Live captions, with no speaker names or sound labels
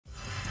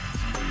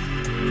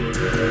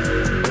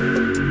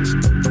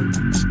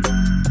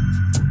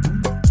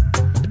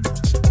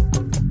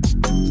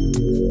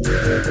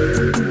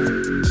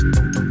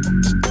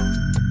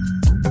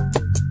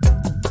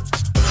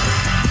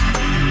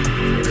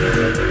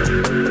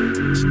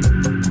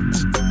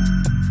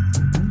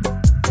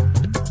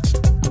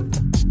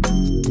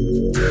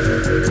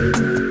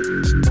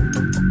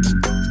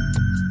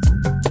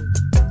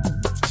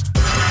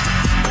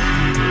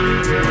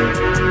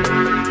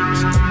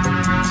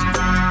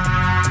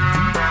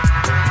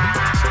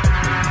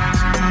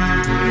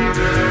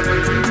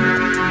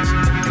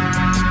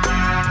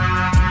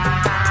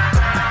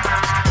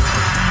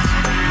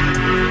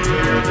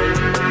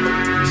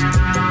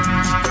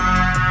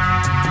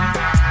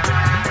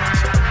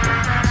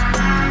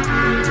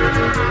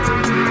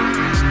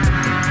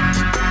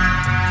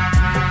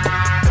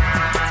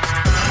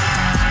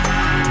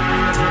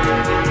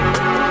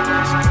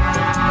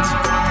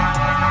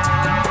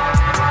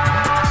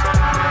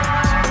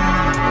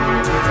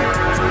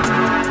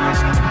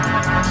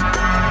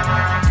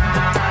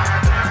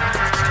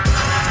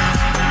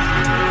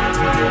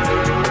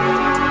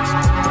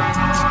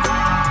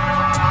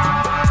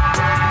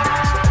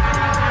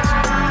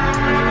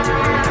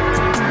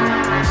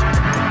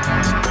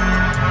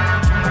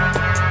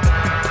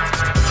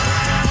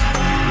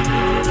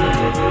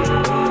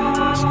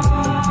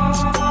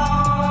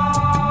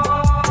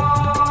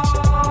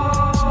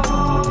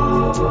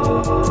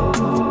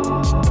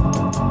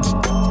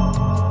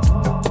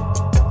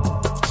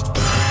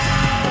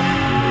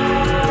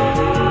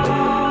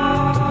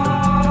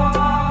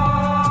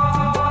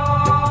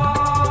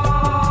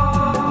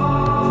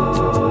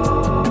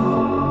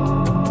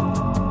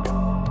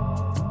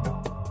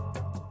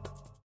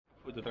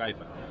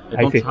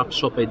don't have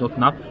shop, I don't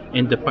know,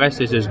 and the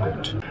prices is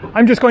good.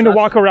 I'm just going to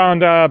walk around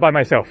by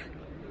myself.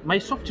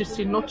 Myself just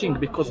see nothing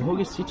because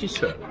holy city,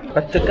 sir.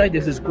 But the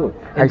guidance is good.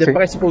 And the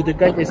price for the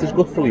guidance is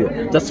good for you.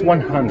 Just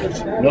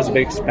 100. Not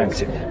very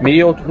expensive. Me,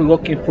 you're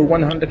looking for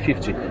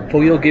 150.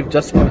 For you, give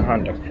just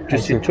 100. To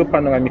see two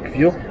panoramic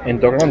view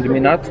and around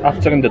minute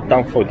after in the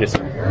town for this.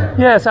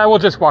 Yes, I will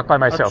just walk by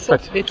myself.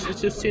 But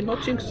it's you see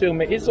nothing, sir.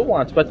 It's a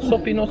want. But so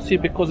you not see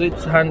because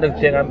it's 100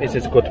 dirham is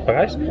a good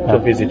price to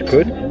visit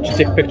good. To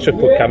take picture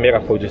for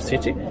camera for the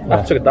city.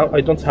 After that,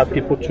 I don't have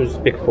people to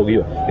speak for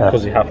you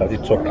because you have a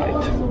little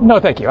guide. No,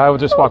 thank you. I will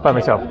just walk by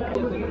myself.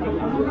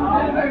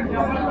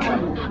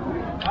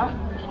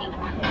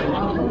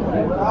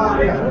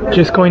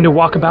 Just going to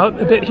walk about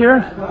a bit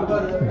here.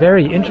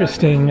 Very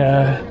interesting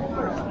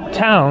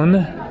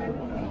town.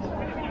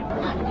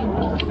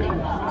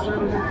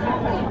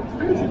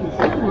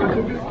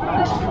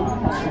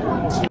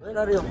 Where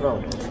are you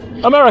from?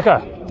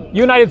 America,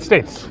 United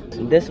States.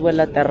 This is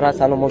la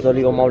terraza no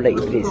mausoleo Maula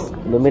Idris.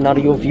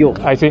 Luminario view.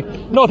 I see.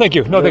 No, thank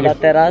you. No, thank La you.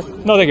 terrace.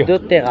 No, thank you. Deux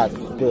terraces.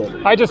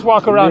 Good. I just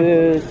walk around.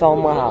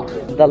 Samaha.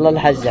 Dalal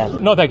Hajjan.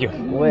 No, thank you.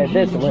 Where?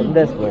 This one.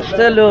 This one.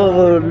 C'est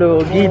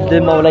le guide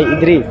de Maula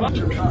Idris.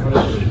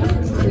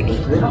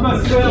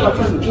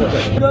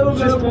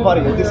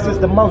 This is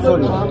the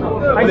mausoleum.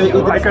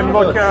 I can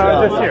look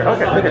just here.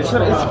 Okay. The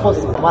picture is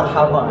possible.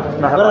 Marhaba.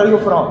 Where are you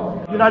from?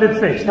 United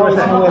States,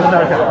 USA,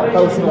 America.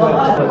 Just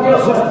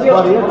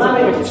variant, the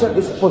picture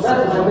is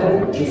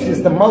possible. This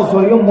is the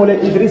mausoleum Moulay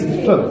Idris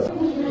the first.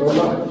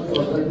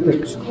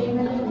 Picture.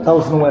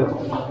 Thousand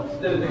welcome.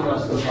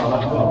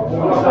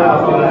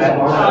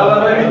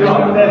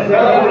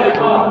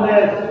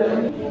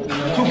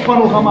 Two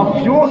panorama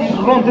view in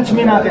Rondet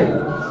Minaret.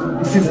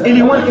 This is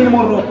anyone in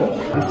Morocco.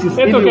 This is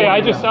it's okay.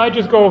 I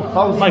just go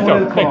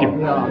myself. Thank you.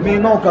 Yeah. Me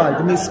no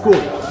guide. Me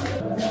school.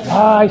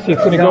 Ah, I see.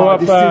 It's going to go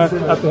up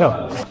up the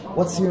hill.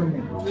 What's your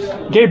name?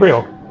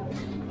 Gabriel.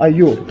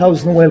 Ayu.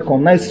 Thousand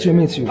welcome. Nice to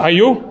meet you.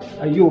 Ayu?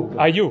 Ayu.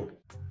 Ayu.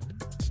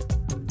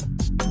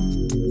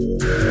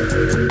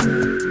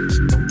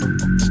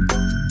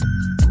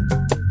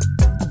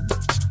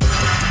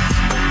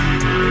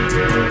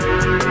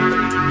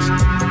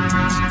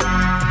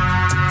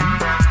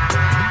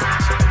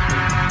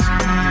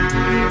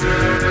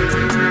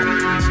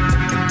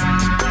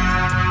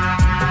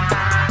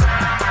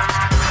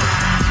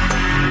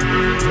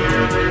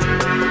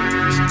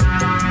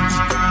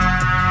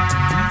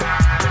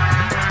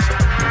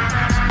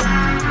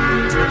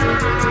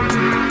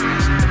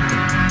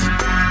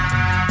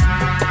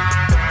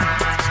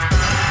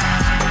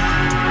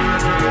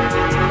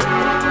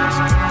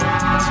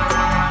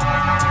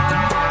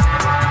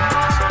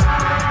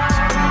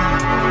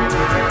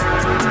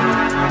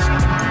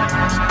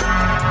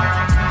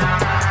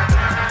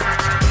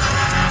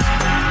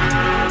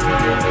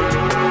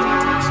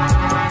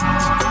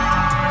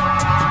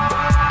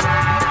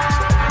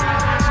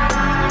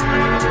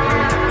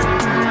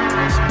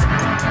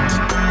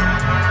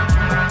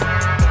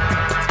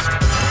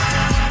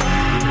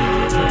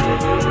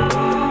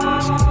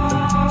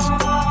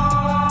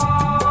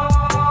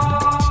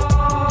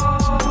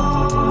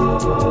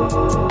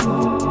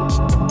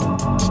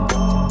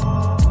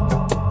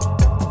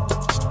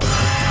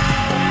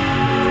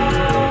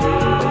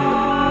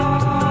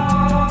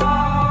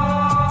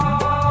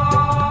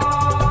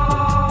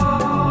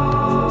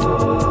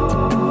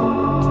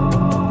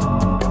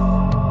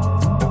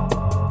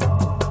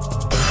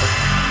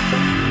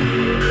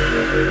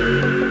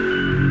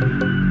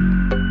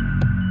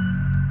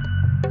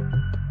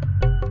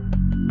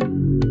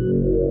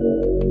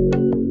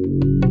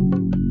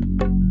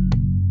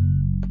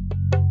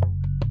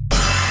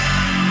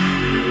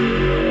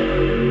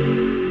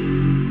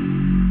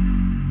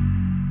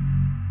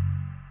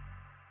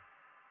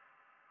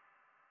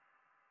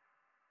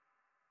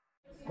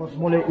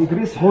 Moulay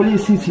Idris, holy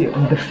city,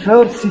 the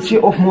third city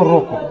of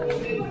Morocco.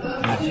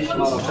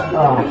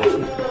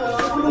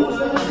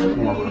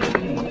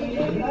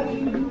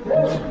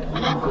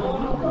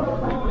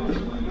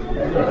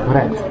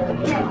 Red.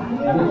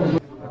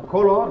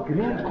 Color,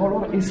 green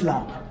color,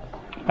 Islam.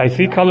 I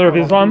see color of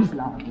Islam.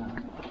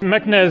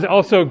 Mecca is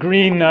also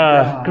green,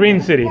 green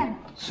city.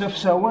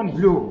 Chefchaouen,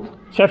 blue.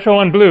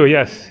 Chefchaouen, blue,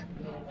 yes.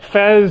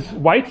 Fez,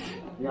 white.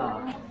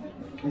 Yeah.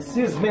 This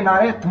is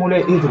Minaret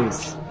Moulay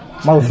Idris.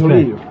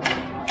 Mausoleum.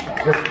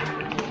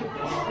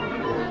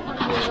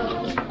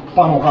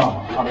 Panorama.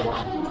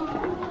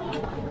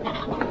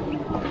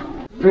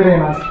 Very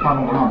nice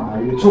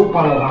panorama. You took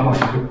panorama.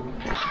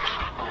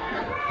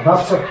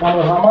 That's a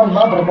panorama.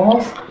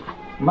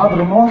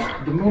 Another mosque.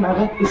 The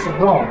minaret is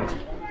round.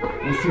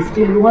 This is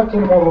still work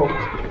in Morocco.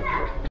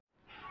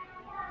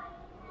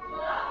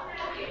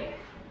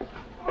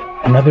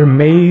 Another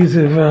maze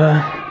of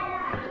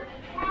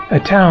a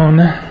town.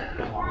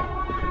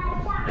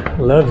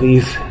 Love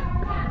these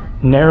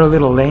narrow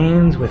little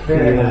lanes with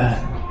the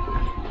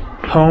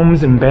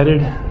homes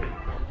embedded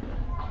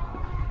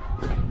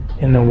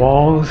in the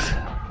walls.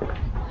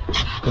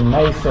 A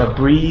nice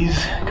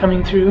breeze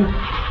coming through.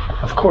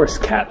 Of course,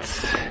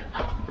 cats.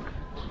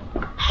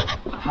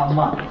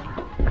 Hammam.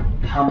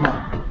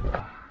 Hammam.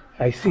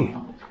 I see.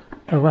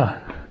 Oh wow.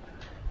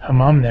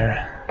 Hammam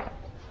there.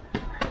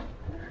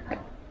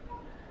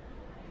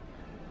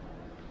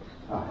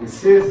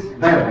 This is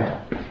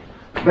Berber.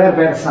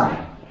 Berber sign.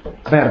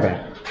 Berber.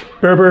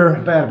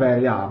 Berber. Berber,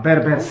 yeah.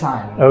 Berber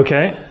sign.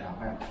 Okay.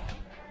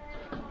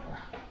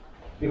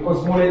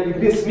 Because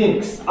this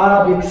mix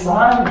Arabic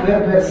sign,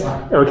 Berber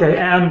sign. Okay,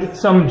 and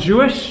some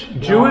Jewish,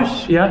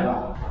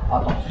 yeah?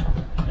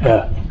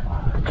 Yeah.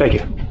 Thank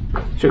you.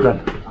 Shukran.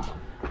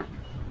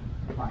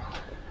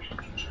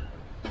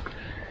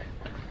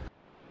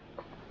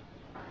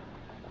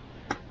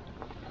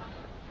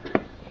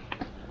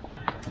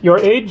 Your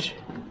age?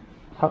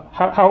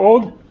 How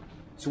old?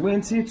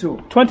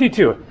 22.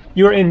 22.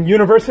 You're in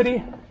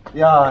university?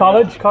 Yeah.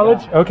 College?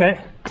 Yeah. Okay.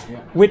 Yeah.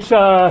 Which,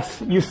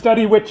 you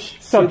study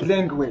which subject?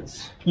 Language.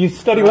 You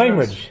study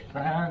language?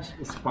 French,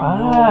 Spanish.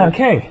 Ah,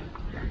 okay.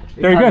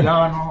 Very good.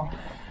 Italiano.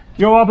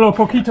 Yo hablo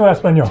poquito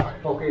español.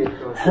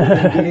 Poquito.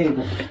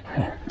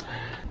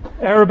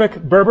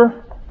 Arabic,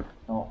 Berber?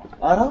 No.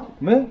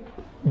 Arab? Me?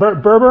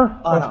 Berber?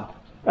 Arab.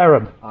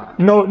 Arab.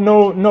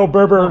 No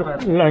Berber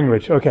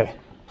language. Okay.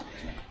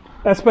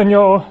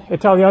 Espanol,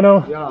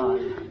 Italiano,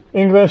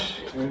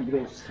 English,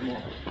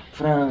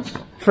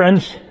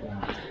 French.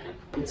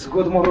 It's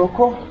good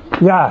Morocco.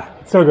 Yeah,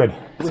 so good.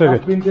 So Have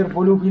good. been there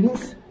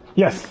volubilis.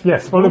 Yes,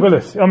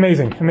 volubilis.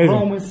 Amazing.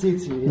 Roman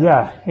city.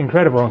 Yeah,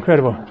 incredible.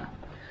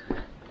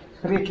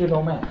 3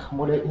 kilometers.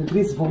 Mole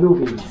Idris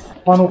volubilis.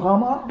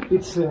 Panorama.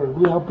 It's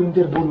we have been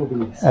there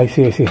volubilis. I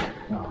see.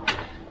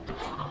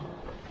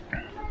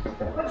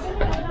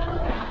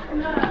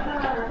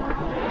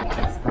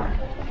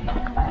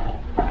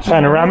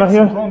 Panorama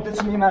here? From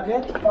this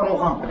minaret,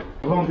 panorama.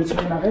 From this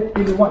minaret,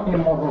 il one in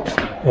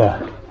Morocco. Yeah.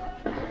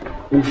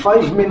 Il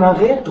 5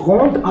 minarets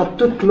rondes à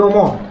tout le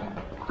monde.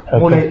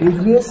 Mole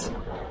Idris,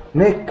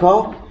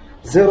 Mecca,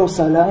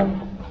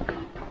 Jérusalem,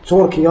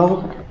 Turkey,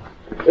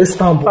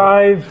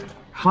 Istanbul.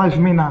 5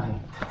 minarets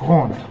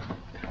rondes.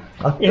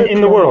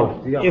 In the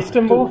world? Yeah.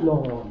 Istanbul?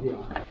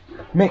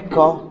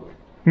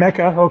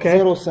 Mecca, okay.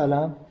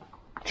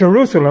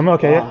 Jerusalem,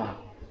 okay.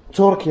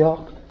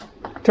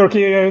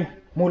 Turkey.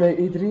 Moulay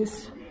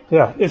Idris.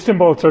 Yeah,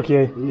 Istanbul,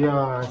 Turkey.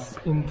 Yes,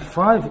 in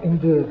 5 in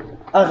the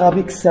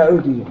Arabic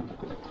Saudi.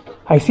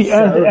 I see,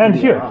 and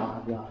here.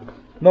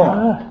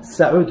 No,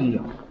 Saudi.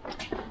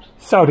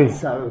 Saudi.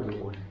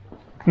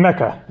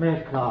 Mecca.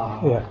 Mecca.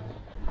 Yeah.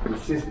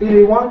 This is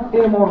 11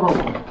 in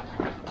Morocco.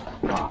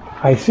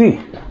 I see.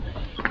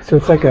 So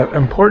it's like an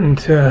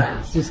important.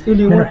 This is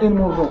 11 in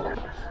Morocco.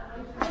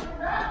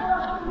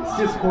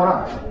 This is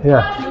Quran.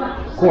 Yeah.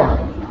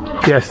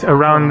 Quran. Yes,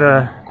 around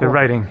the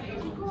writing.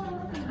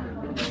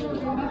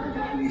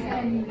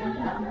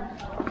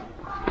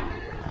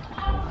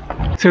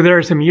 So there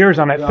are some years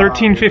on it.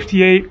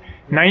 1358,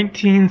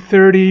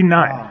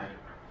 1939.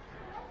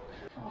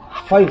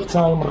 5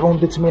 times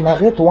round the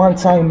minaret, 1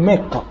 time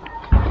Mecca.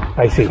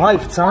 I see.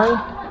 5 times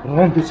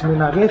round the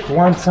minaret,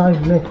 1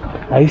 time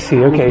Mecca. I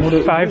see.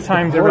 Okay, 5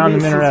 times around the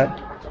minaret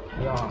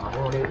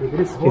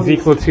is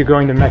equal to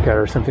going to Mecca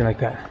or something like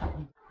that.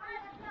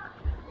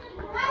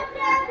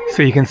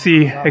 So you can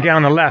see again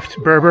on the left,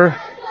 Berber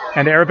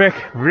and Arabic.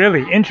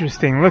 Really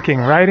interesting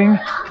looking writing.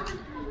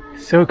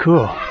 So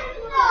cool.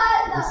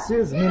 This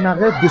is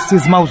minaret, this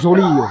is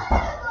mausoleum.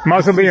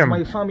 Mausoleum.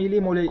 This is my family,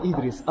 Moulay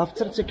Idris.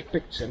 After take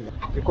picture,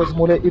 because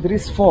Moulay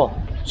Idris fought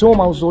 2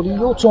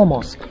 mausoleum, 2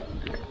 mosque.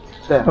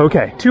 There.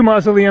 Okay, 2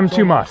 mausoleum,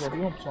 2 mosque.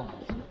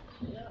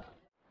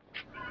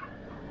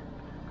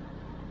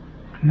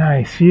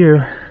 Nice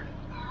view.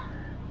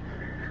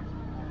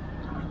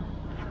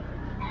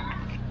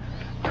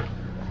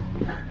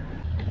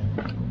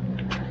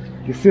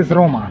 This is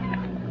Roman.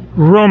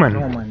 Roman.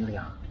 Roman,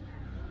 yeah.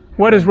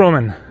 What is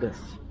Roman? This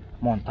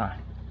mountain.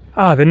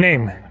 Ah, the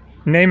name.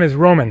 Name is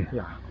Roman.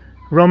 Yeah.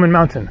 Roman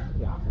mountain.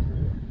 Yeah.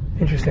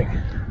 Interesting.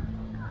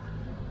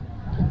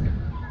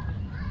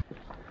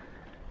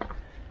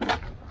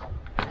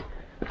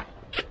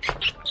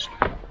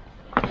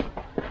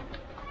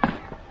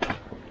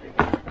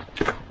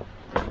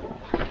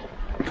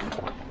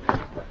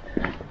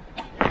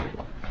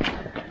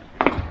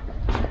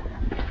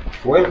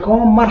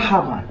 Welcome,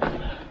 marhaban.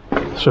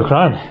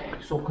 Shukran.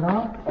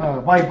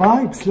 Shukran. Bye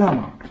bye,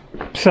 Psalama.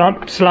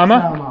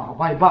 Psalama?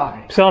 Bye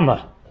bye.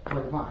 Psalma.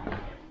 Bye bye.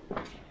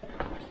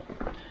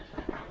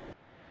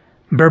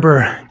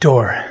 Berber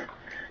door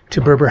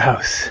to Berber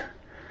house.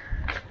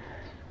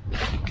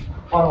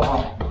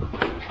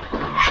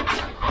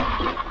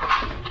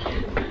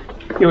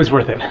 It was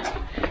worth it.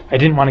 I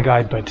didn't want a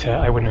guide, but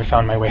I wouldn't have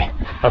found my way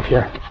up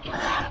here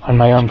on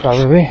my own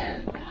probably.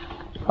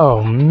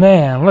 Oh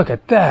man, look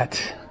at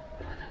that.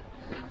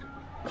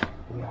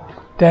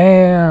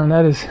 Damn,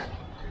 that is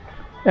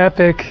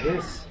epic.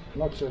 Yes,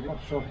 not sure.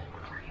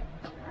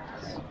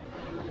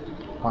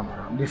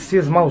 This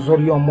is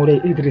mausoleum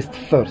Moulay Idris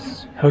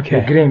first. Okay.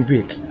 The green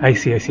wheel. I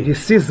see.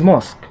 This is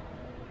mosque.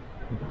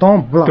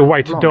 Dome blanc. The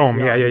white dome,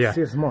 yeah. This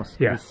is mosque.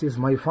 Yeah. This is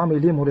my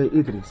family Moulay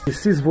Idris.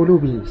 This is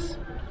volubilis.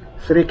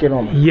 3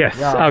 kilometers.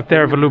 Yes, out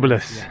there,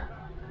 volubilis.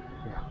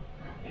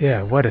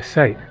 Yeah, what a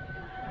sight.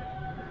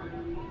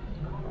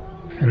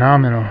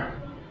 Phenomenal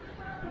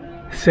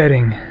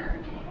setting.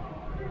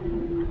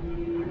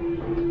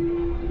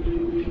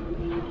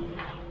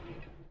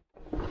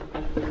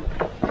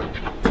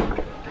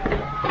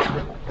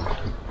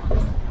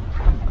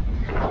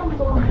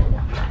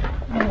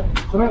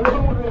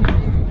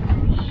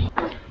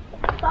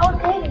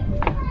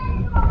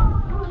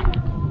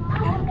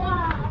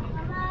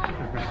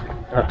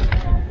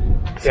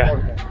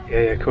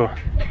 Yeah, cool.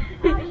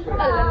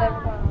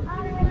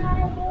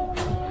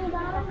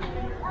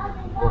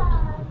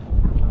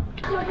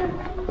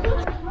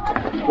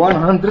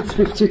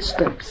 150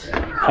 steps.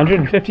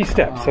 150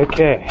 steps,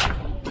 okay.